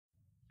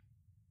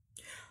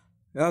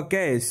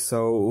Okay,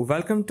 so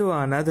welcome to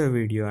another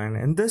video, and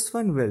in this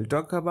one we'll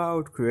talk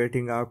about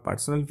creating our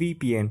personal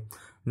VPN.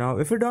 Now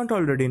if you don't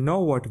already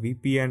know what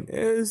VPN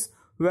is,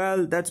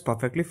 well, that's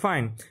perfectly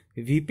fine.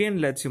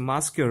 VPN lets you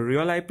mask your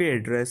real IP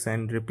address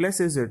and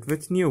replaces it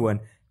with new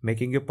one,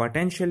 making you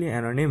potentially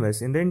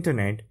anonymous in the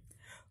internet.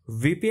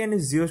 VPN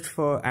is used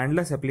for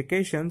endless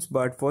applications,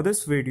 but for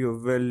this video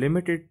we'll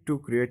limit it to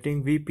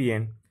creating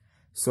VPN.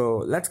 So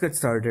let's get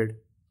started.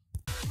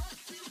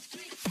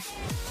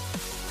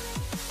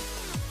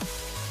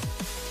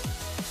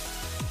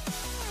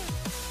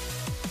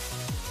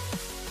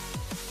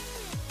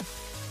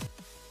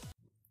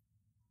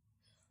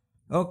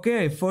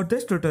 Okay, for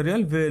this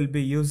tutorial we'll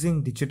be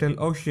using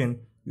DigitalOcean.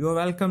 You are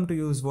welcome to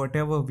use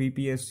whatever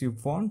VPS you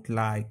want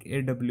like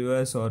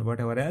AWS or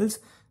whatever else,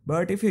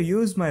 but if you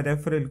use my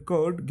referral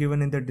code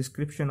given in the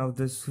description of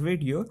this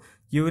video,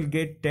 you will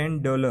get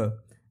 $10.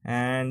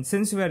 And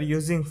since we are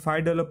using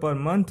 $5 per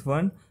month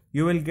one,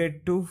 you will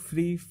get 2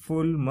 free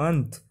full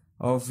month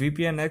of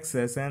VPN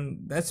access,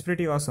 and that's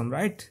pretty awesome,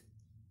 right?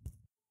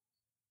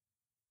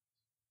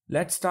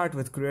 Let's start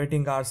with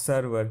creating our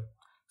server.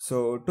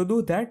 So to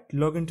do that,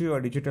 log into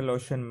your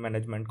DigitalOcean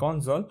management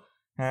console,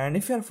 and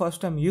if you're a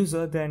first time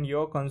user, then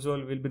your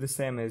console will be the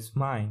same as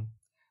mine.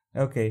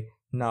 Okay,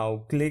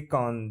 now click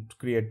on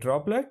create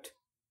droplet,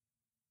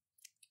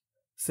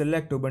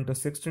 select Ubuntu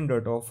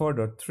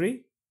 16.04.3.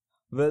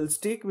 We'll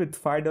stick with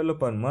 $5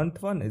 per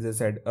month one as I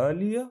said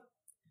earlier.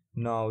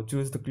 Now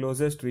choose the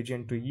closest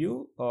region to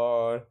you,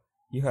 or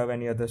you have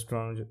any other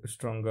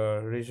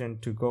stronger region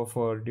to go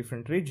for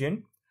different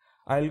region.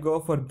 I'll go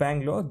for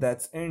Bangalore,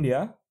 that's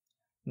India.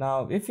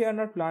 Now, if you are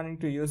not planning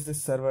to use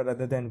this server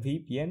other than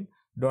VPN,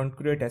 don't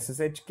create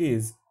SSH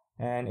keys.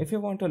 And if you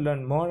want to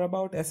learn more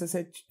about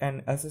SSH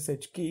and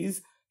SSH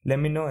keys, let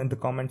me know in the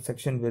comment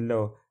section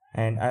below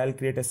and I'll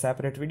create a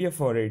separate video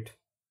for it.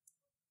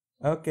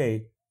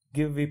 Okay,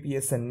 give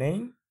VPS a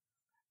name.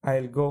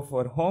 I'll go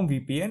for Home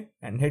VPN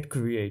and hit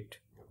create.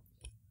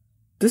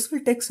 This will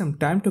take some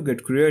time to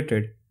get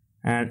created,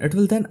 and it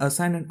will then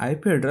assign an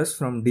IP address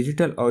from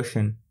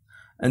DigitalOcean.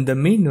 In the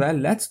meanwhile,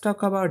 let's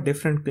talk about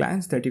different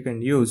clients that you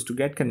can use to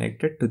get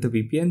connected to the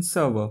VPN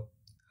server.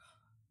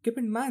 Keep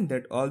in mind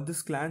that all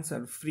these clients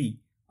are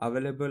free,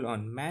 available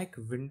on Mac,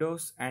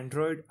 Windows,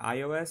 Android,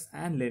 iOS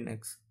and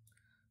Linux.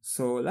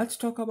 So let's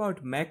talk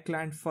about Mac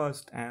client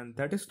first, and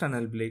that is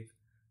TunnelBleak.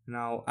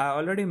 Now I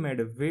already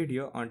made a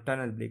video on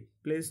TunnelBleak,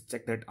 please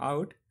check that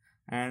out,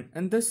 and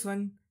in this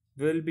one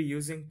we'll be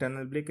using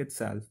TunnelBleak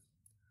itself.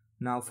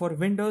 Now for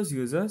Windows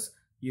users,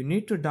 you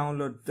need to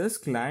download this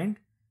client,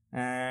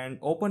 and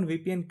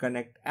OpenVPN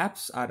Connect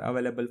apps are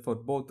available for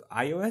both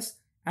iOS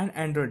and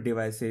Android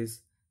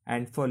devices.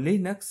 And for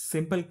Linux,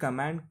 simple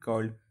command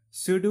called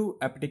sudo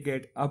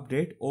apt-get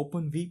update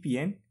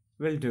OpenVPN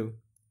will do.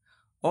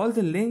 All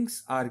the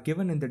links are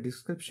given in the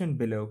description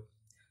below.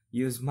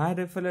 Use my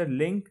referral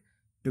link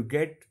to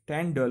get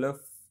 $10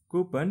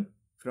 coupon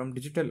from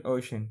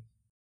DigitalOcean.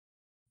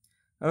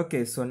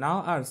 Okay, so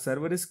now our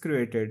server is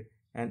created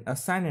and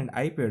assign an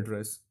IP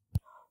address.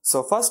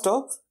 So first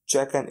off,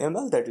 check an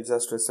email that you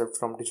just received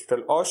from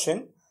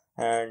DigitalOcean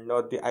and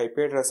note the IP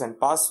address and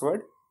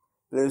password.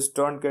 Please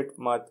don't get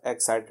much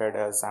excited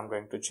as I'm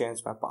going to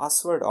change my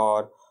password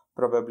or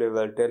probably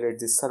will delete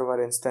the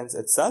server instance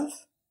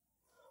itself.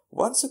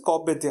 Once you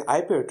copy the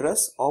IP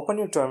address, open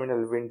your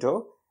terminal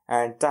window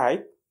and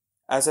type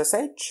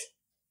SSH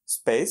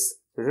space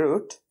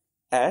root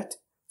at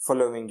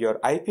following your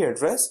IP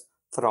address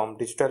from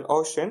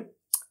DigitalOcean.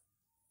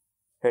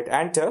 Hit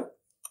enter.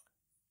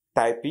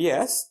 Type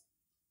yes.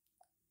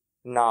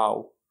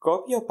 Now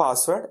copy your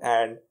password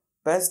and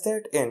paste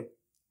that in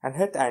and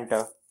hit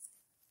enter.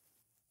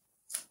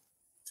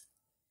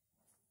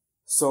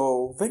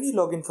 So when you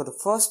log in for the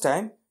first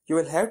time, you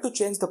will have to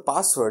change the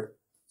password.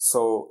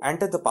 So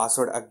enter the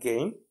password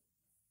again,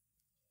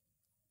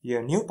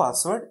 your new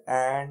password,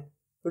 and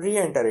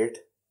re-enter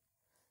it.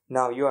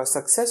 Now you are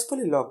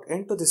successfully logged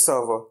into the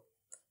server.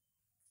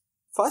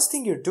 First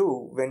thing you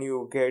do when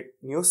you get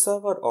new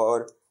server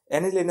or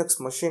any Linux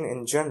machine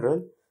in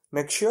general,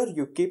 make sure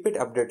you keep it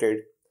updated,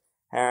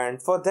 and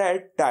for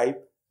that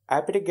type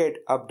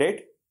apt-get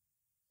update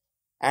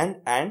and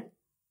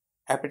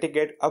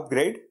apt-get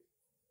upgrade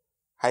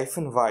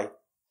 -y.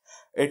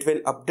 It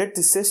will update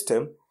the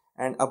system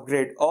and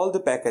upgrade all the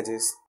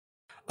packages.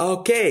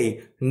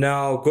 Okay,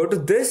 now go to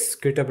this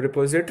GitHub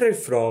repository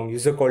from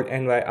user called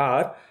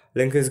NYR.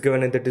 Link is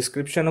given in the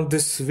description of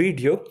this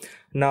video.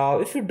 Now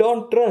if you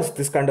don't trust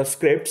this kind of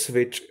scripts,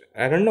 which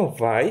I don't know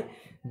why,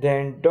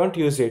 then don't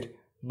use it.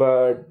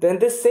 But then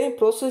this same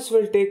process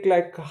will take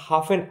like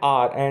half an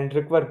hour and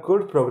require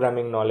good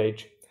programming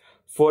knowledge.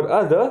 For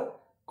other,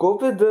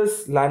 copy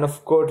this line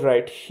of code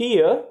right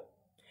here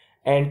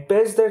and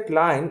paste that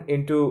line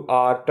into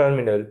our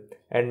terminal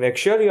and make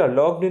sure you are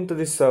logged into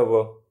the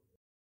server.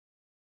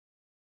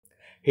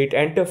 Hit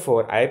enter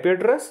for IP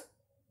address.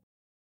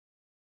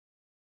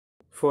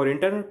 For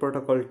internet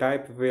protocol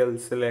type, we'll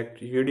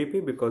select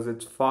UDP because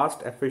it's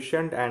fast,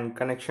 efficient and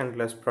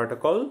connectionless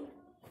protocol.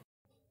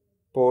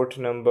 Port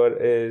number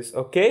is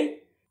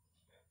okay.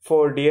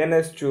 For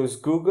DNS, choose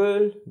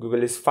Google.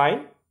 Google is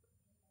fine.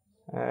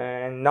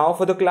 And now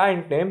for the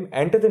client name,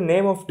 enter the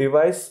name of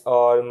device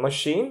or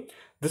machine.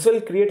 This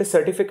will create a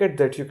certificate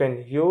that you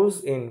can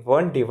use in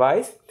one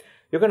device.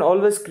 You can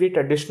always create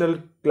additional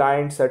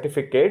client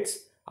certificates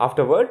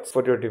afterwards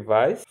for your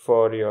device,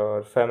 for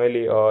your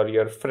family or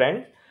your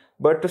friend.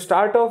 But to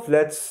start off,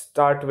 let's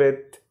start with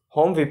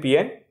Home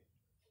VPN.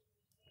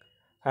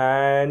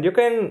 And you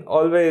can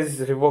always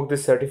revoke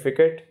this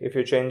certificate if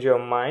you change your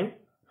mind.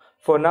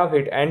 For now,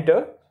 hit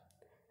enter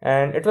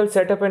and it will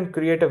set up and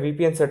create a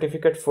VPN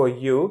certificate for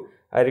you.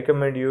 I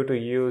recommend you to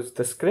use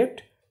the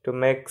script to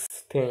make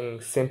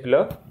things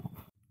simpler.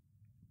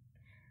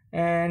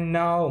 And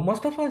now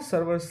most of our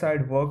server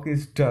side work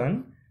is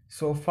done.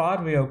 So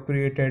far we have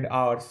created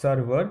our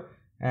server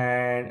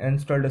and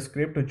installed a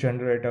script to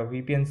generate a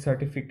VPN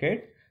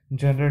certificate,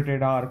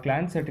 generated our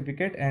client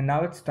certificate, and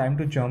now it's time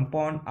to jump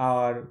on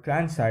our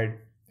client side.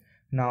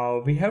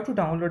 Now we have to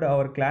download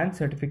our client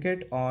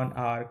certificate on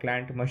our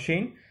client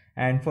machine,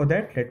 and for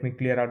that let me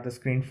clear out the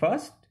screen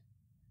first.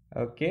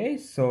 Okay,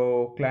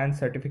 so client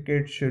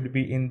certificate should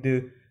be in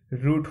the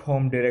root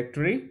home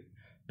directory.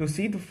 To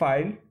see the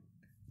file,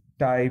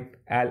 type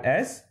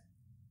ls,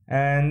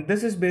 and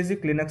this is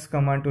basic Linux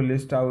command to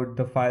list out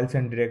the files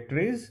and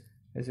directories.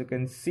 As you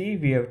can see,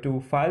 we have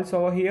two files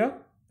over here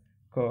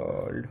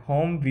called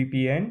home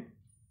VPN,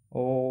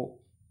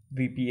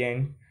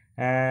 OVPN,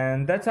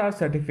 and that's our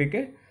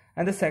certificate.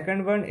 And the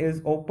second one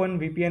is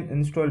OpenVPN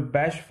install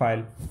bash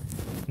file.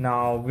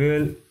 Now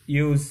we'll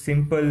use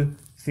simple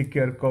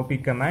secure copy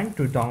command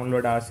to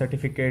download our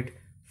certificate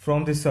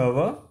from the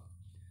server.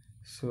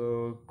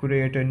 So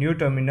create a new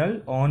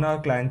terminal on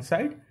our client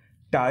side,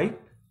 type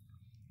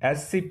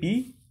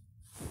scp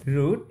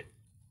root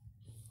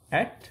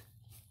at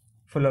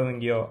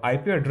following your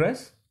IP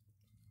address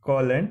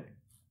colon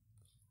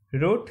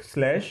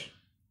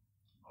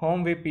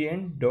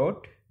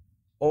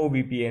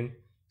root/homevpn.ovpn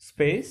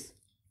space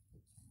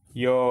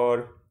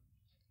your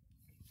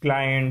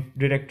client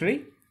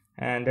directory,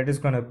 and that is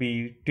going to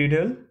be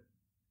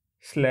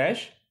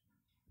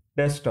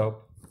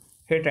tiddle/desktop.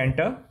 Hit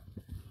enter,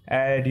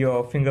 add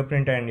your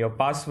fingerprint and your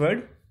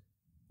password,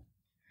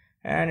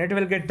 and it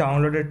will get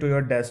downloaded to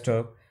your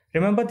desktop.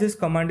 Remember, this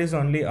command is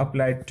only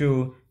applied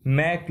to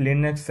Mac,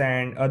 Linux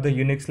and other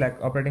Unix-like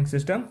operating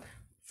system.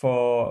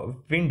 For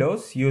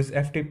Windows, use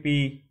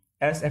FTP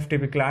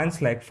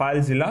clients like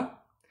FileZilla.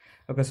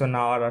 Okay, so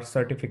now our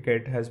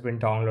certificate has been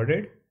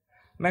downloaded.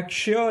 Make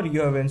sure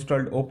you have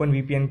installed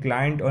OpenVPN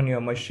client on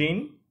your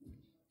machine.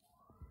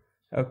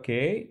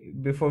 Okay,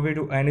 before we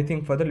do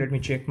anything further, let me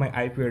check my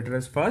IP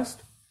address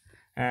first.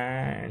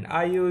 And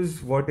I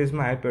use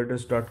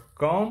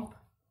whatismyipaddress.com.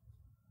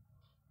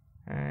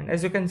 And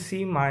as you can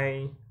see,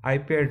 my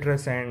IP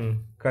address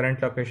and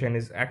current location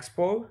is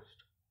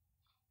exposed.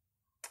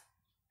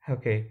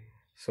 Okay,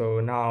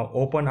 so now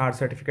open our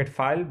certificate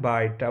file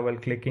by double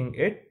clicking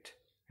it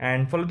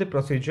and follow the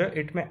procedure.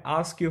 It may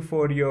ask you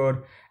for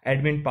your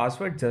admin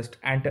password, just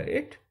enter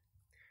it.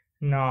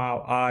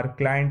 Now our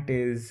client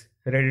is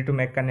ready to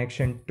make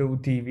connection to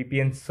the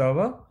VPN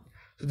server.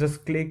 So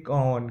just click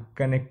on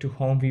connect to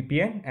home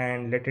VPN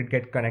and let it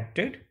get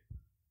connected.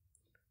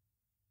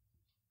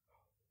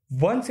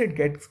 Once it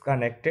gets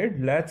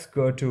connected, let's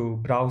go to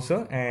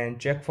browser and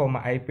check for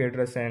my IP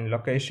address and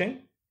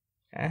location.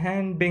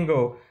 And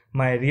bingo,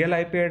 my real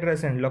IP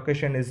address and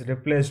location is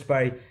replaced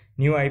by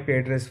new IP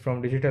address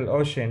from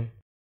DigitalOcean.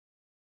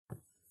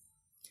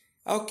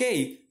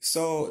 Okay,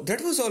 so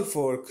that was all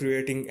for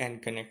creating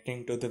and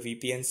connecting to the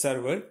VPN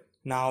server.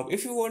 Now,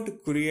 if you want to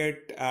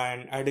create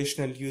an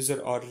additional user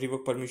or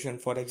revoke permission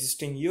for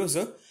existing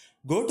user,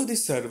 go to the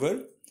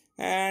server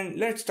and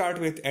let's start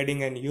with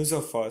adding an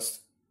user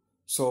first.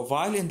 So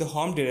while in the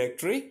home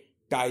directory,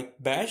 type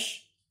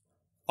bash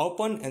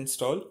open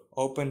install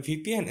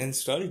openvpn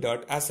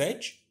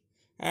install.sh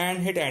and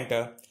hit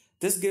enter.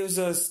 This gives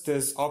us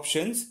these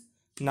options.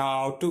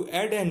 Now to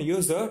add an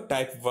user,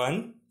 type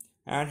 1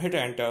 and hit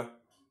enter.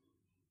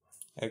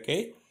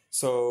 Okay,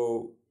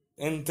 so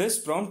in this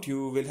prompt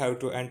you will have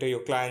to enter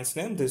your client's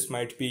name. This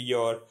might be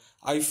your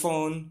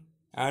iPhone,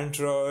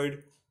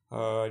 Android,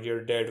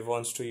 your dad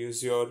wants to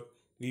use your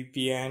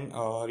VPN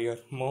or your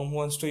mom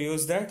wants to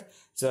use that.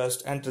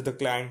 Just enter the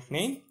client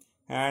name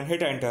and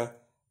hit enter.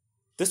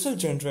 This will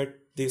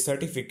generate the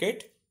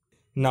certificate.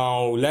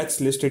 Now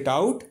let's list it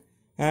out.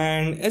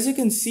 And as you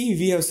can see,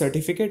 we have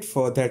certificate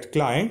for that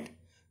client.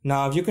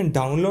 Now you can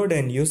download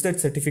and use that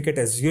certificate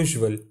as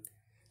usual.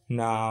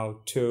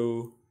 Now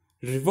to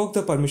revoke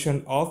the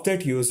permission of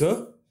that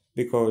user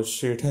because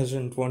she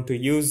doesn't want to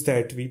use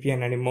that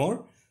VPN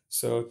anymore.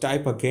 So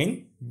type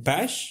again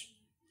bash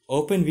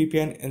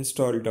openvpn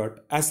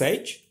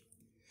install.sh.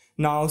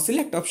 Now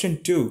select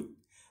option 2.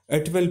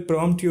 It will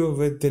prompt you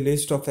with the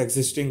list of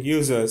existing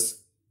users.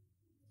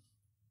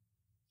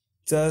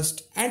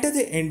 Just enter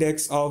the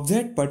index of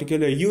that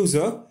particular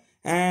user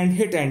and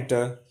hit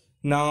enter.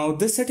 Now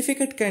this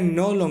certificate can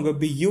no longer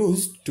be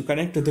used to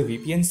connect to the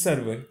VPN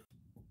server.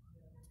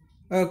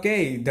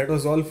 Okay, that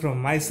was all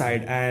from my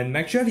side, and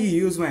make sure you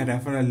use my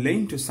referral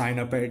link to sign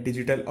up at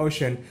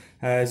DigitalOcean,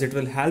 as it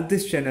will help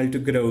this channel to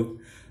grow.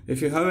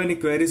 If you have any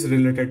queries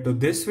related to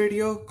this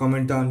video,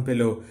 comment down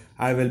below.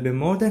 I will be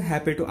more than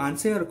happy to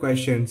answer your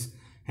questions.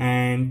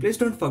 And please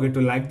don't forget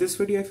to like this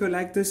video if you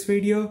like this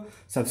video,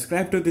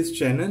 subscribe to this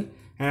channel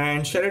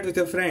and share it with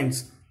your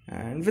friends.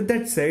 And with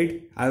that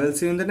said, I will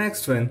see you in the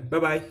next one. Bye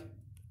bye.